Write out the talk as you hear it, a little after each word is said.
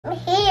I'm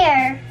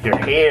here.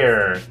 You're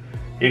here.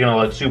 You're gonna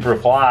look super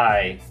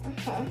fly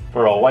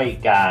for a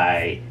white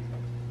guy.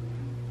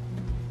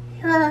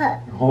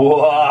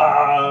 Whoa!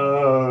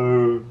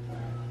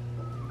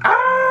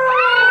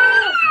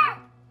 Ah!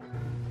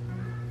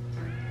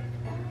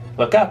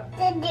 Look up.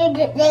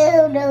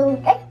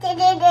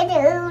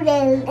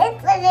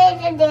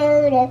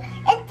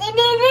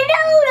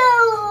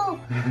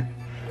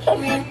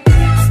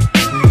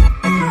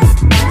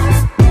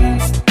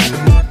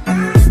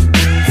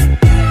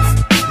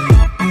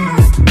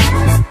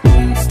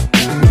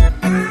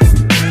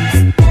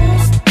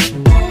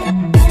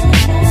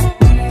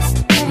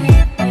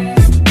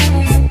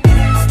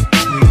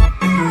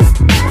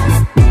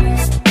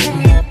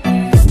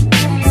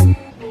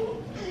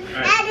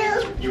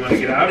 You want to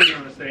get out or you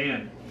want to stay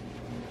in?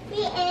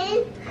 Stay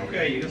in.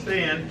 Okay, you can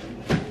stay in.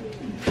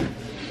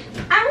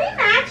 Are we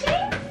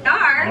matching?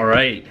 All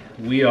right,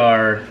 we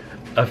are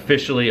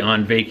officially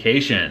on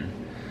vacation.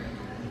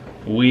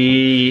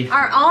 We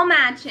are all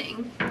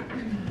matching.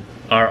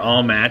 Are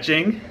all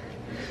matching?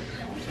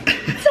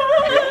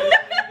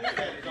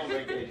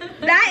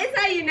 That is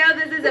how you know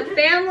this is a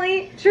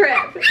family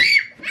trip.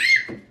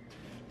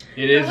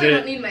 It is.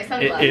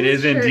 It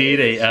is indeed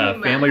a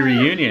family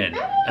reunion.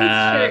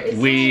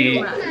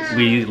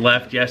 We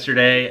left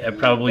yesterday at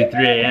probably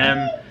 3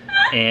 a.m.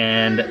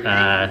 and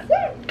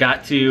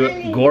got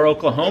to Gore,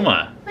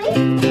 Oklahoma.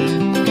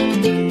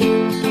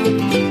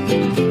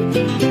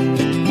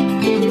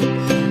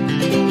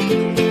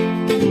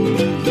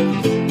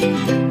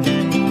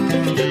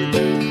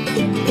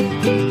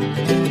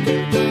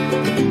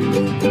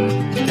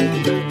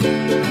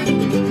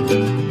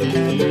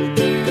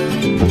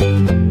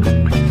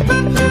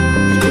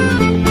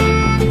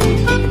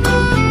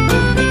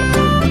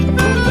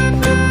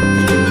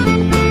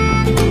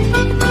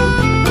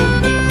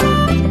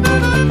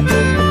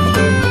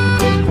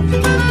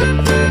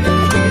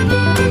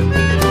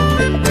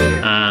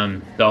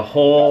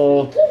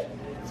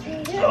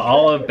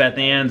 All of Beth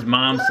Ann's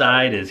mom's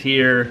side is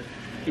here.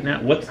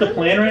 Now, what's the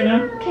plan right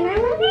now? Can I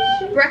run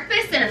it?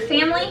 Breakfast and a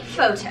family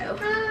photo.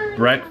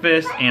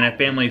 Breakfast and a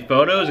family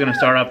photo is gonna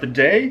start off the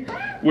day.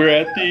 We're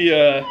at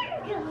the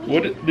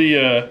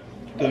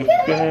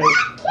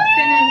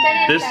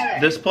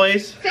this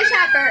place. Fish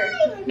at Bird.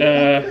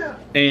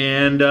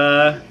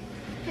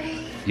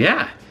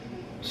 Yeah.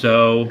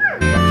 So.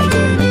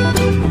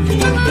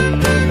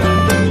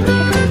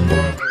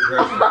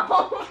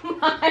 Oh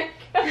my God.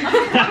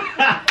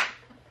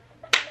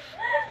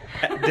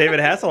 David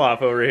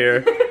Hasselhoff over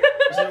here.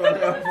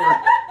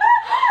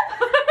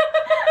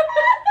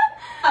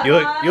 You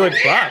look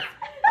buff.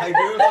 I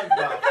do look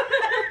buff.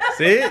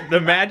 See the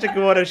magic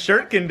of what a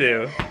shirt can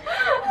do. What is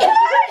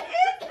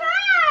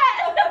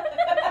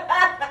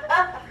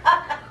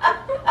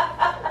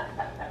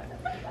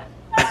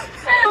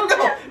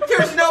that? No,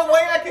 there's no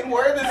way I can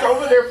wear this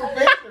over there for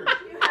pictures.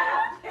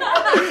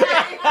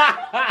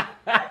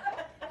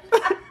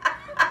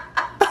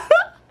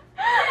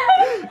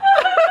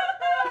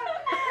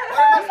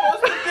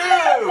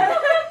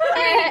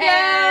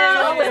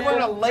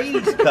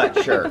 Ladies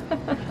cut shirt. I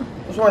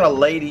was wearing a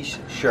lady's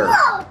shirt.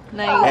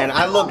 Nice. And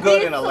I look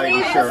good in a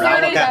lady's shirt.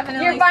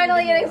 You're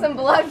finally getting some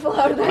blood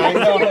flow there. I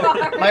know.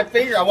 My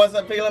finger, I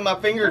wasn't feeling my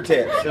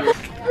fingertips.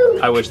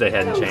 I wish they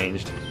hadn't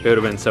changed. It would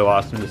have been so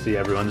awesome to see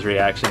everyone's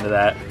reaction to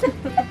that.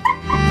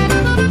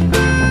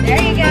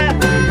 There you go.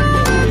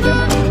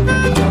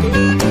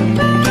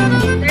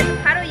 There's a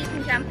puddle you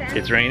can jump in.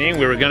 It's raining.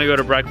 We were gonna go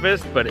to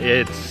breakfast, but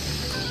I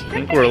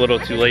think we're a little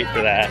too late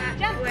for that.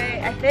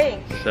 I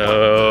think.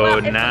 So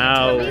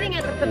now we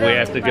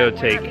have to go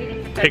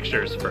take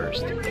pictures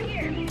first.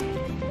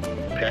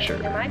 Picture.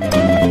 What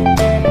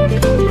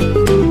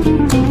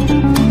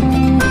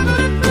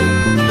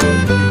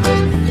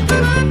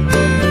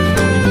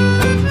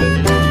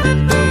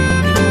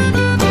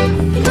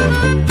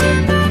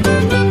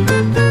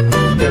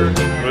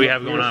do we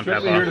have going on,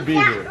 Peppa? Here to be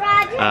here.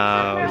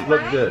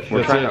 Look good.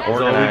 We're trying to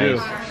organize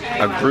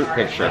a group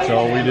picture. That's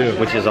all we do.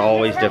 Which is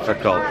always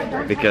difficult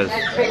because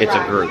it's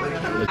a group.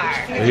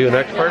 Are you an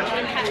expert?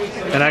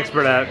 An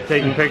expert at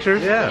taking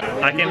pictures? Yeah.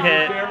 I can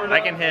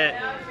hit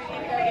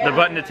the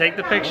button to take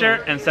the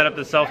picture and set up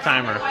the self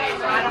timer.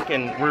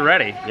 We're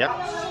ready. Yep.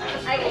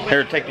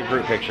 Here, take the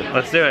group picture.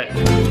 Let's do it.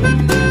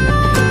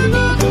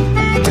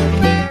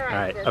 All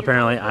right.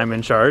 Apparently, I'm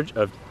in charge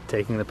of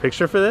taking the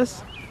picture for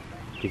this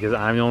because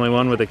I'm the only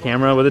one with a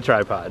camera with a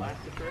tripod.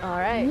 All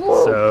right.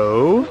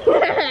 So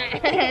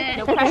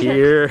No pressure.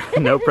 here,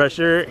 no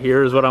pressure.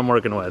 Here's what I'm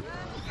working with.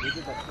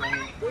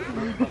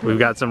 We've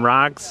got some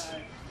rocks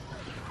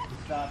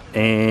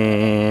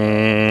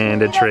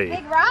and a tree.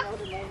 Big rock?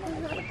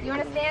 You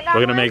want to stand on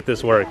We're gonna one? make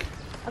this work.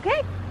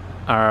 Okay.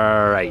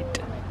 All right.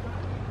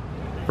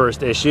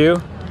 First issue.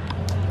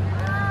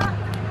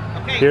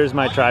 Here's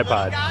my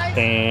tripod,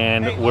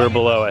 and we're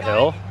below a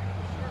hill,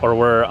 or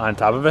we're on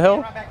top of a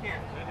hill.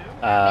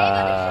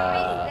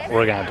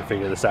 We're gonna have to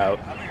figure this out.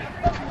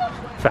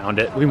 Found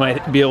it. We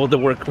might be able to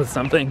work with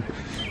something.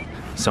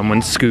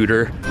 Someone's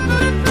scooter.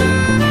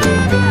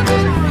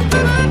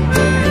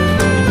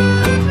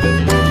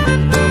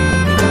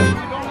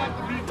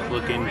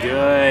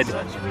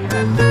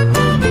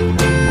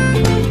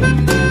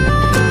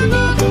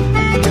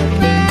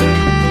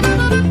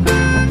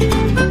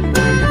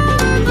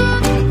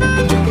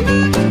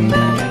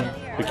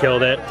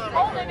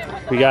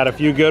 We got a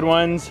few good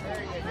ones.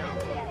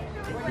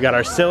 We got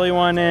our silly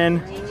one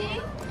in.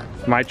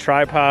 My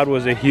tripod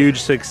was a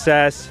huge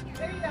success.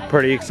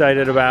 Pretty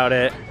excited about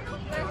it.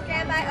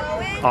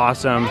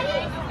 Awesome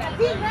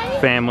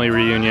family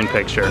reunion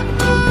picture.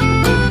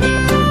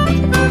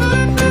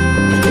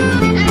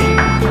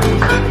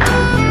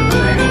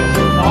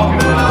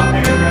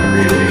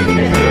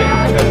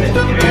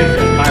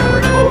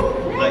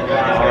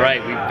 All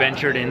right, we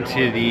ventured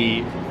into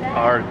the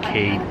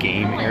arcade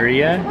game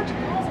area.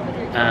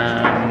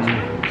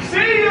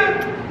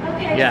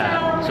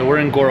 Yeah, so we're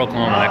in Gore,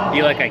 Oklahoma. I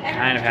feel like I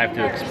kind of have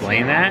to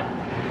explain that.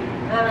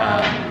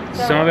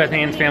 Some of Beth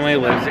Ann's family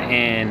lives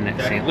in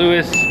St.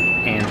 Louis,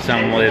 and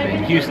some live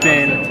in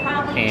Houston,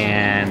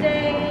 and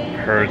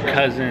her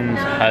cousin's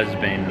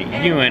husband,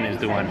 Ewan, is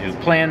the one who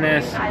planned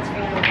this,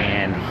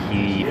 and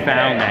he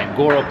found that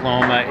Gore,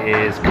 Oklahoma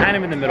is kind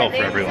of in the middle for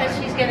everyone.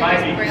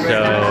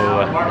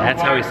 So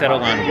that's how we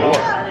settled on Gore.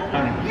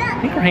 I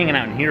think we're hanging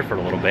out in here for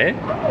a little bit.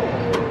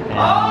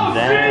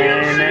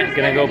 And then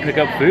gonna go pick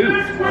up food,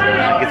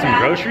 get some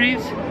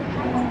groceries,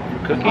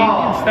 cooking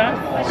and stuff,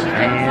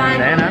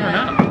 and then I don't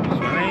know,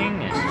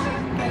 swimming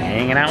and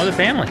hanging out with the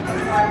family.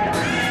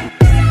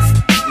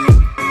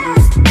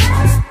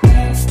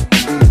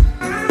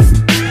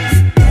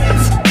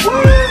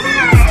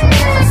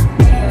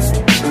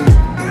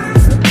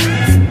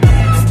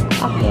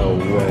 No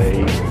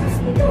way.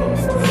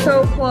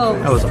 So close.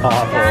 That was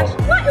awful. Gosh,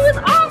 what? It was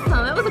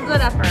awesome. It was a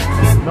good effort.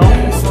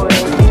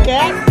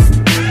 Good.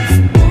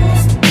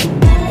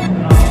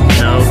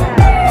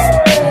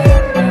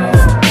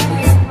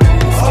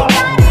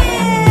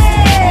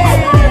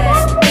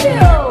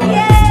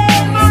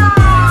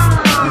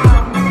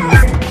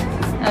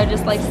 I would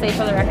just like to say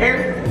for the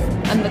record,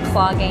 I'm the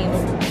claw game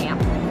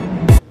champ.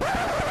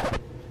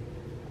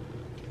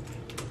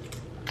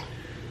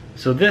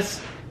 So this,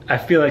 I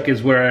feel like,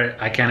 is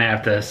where I kind of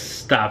have to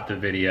stop the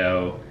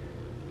video.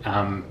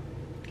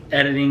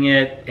 Editing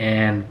it,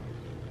 and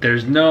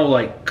there's no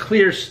like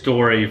clear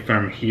story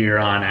from here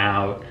on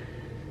out.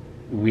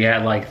 We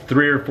had like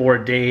 3 or 4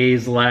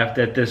 days left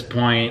at this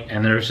point,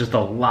 and there's just a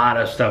lot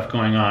of stuff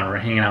going on. We're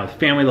hanging out with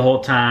family the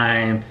whole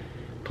time,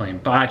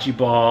 playing bocce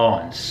ball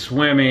and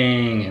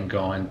swimming and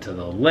going to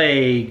the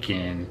lake,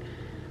 and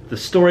the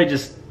story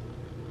just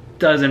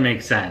doesn't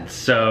make sense.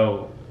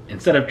 So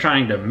instead of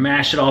trying to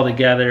mash it all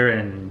together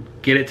and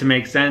get it to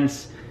make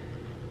sense,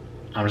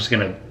 I'm just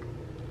gonna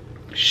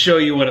show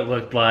you what it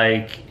looked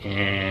like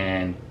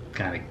and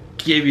kind of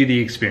give you the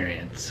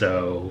experience.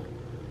 So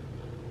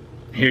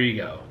here you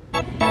go.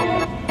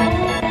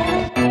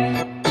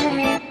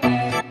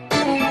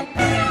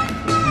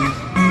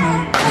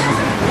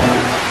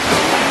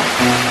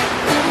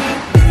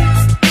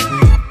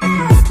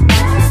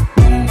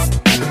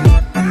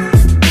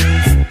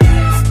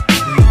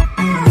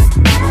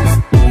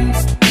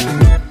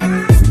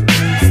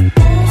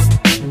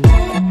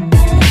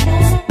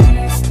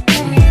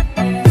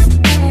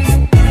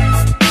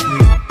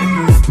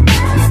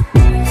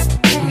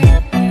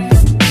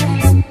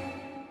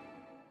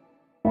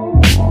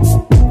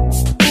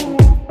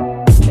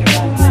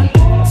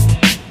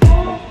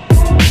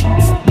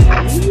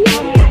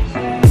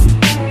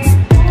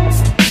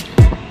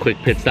 Quick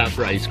pit stop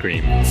for ice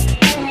cream. Based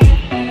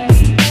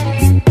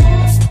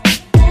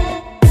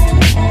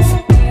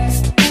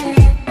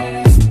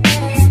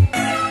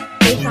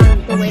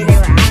on the way they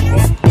were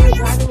acting.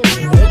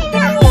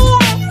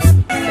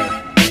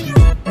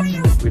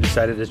 We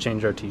decided to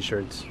change our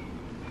t-shirts.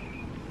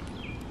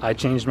 I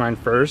changed mine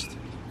first,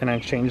 and I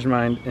changed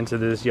mine into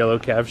this yellow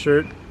calf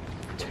shirt.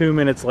 2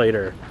 minutes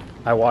later,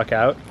 I walk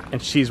out, and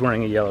she's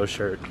wearing a yellow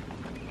shirt.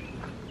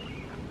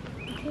 I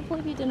can't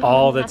believe you didn't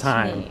All the match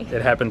time. me.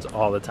 It happens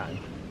all the time.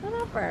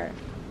 Whatever.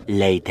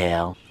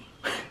 Later.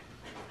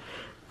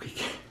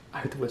 I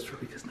had to whisper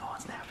because no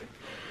one's napping.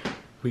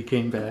 We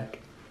came back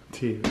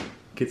to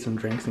get some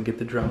drinks and get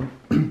the drone.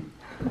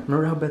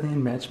 Remember how Beth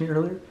Ann matched me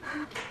earlier?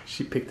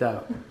 She picked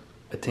out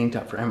a tank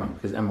top for Emma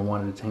because Emma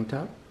wanted a tank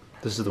top.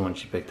 This is the one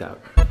she picked out.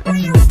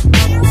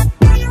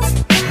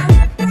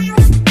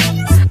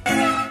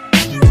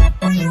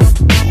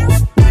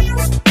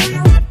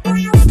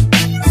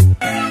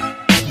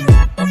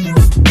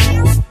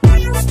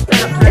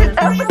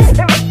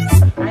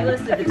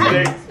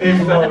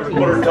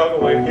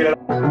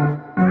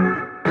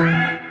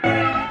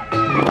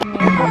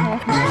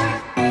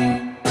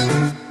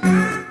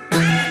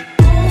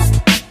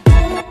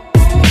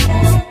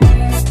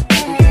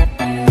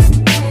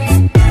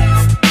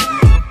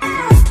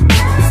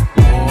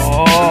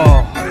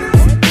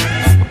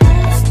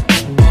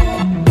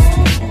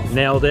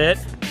 Nailed it.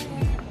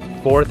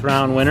 4th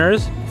round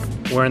winners.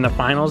 We're in the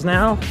finals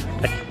now.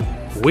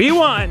 We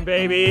won,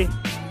 baby.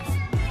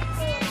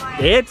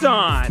 It's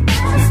on.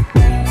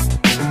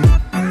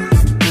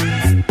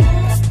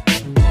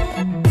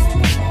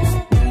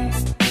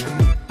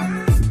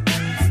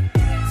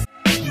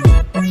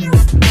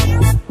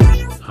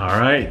 All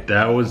right,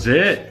 that was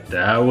it.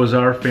 That was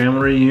our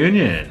family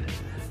reunion.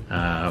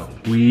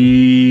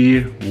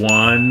 We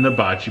won the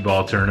bocce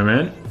ball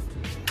tournament.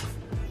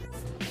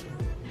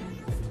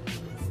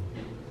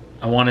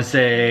 I want to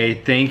say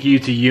thank you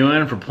to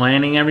Ewan for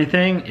planning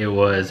everything. It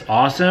was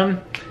awesome.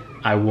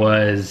 I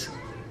was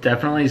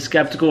definitely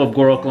skeptical of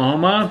Gore,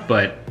 Oklahoma,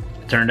 but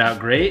it turned out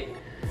great.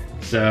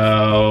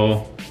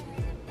 So,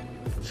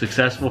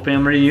 successful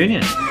family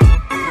reunion.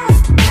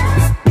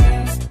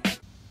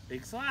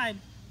 Big slide.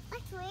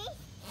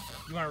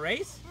 You want to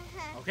race?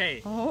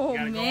 Okay. Oh, you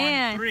gotta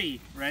man. Go on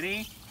 3.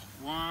 Ready?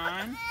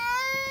 1.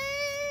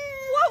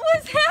 What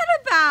was that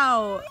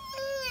about?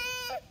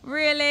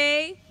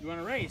 Really? You want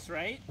to race,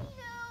 right? No,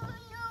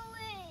 no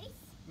race.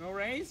 No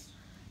race?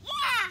 Yeah.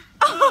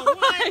 Oh,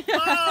 what?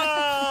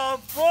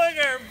 Oh,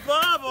 booger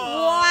bubble.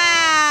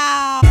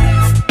 Wow.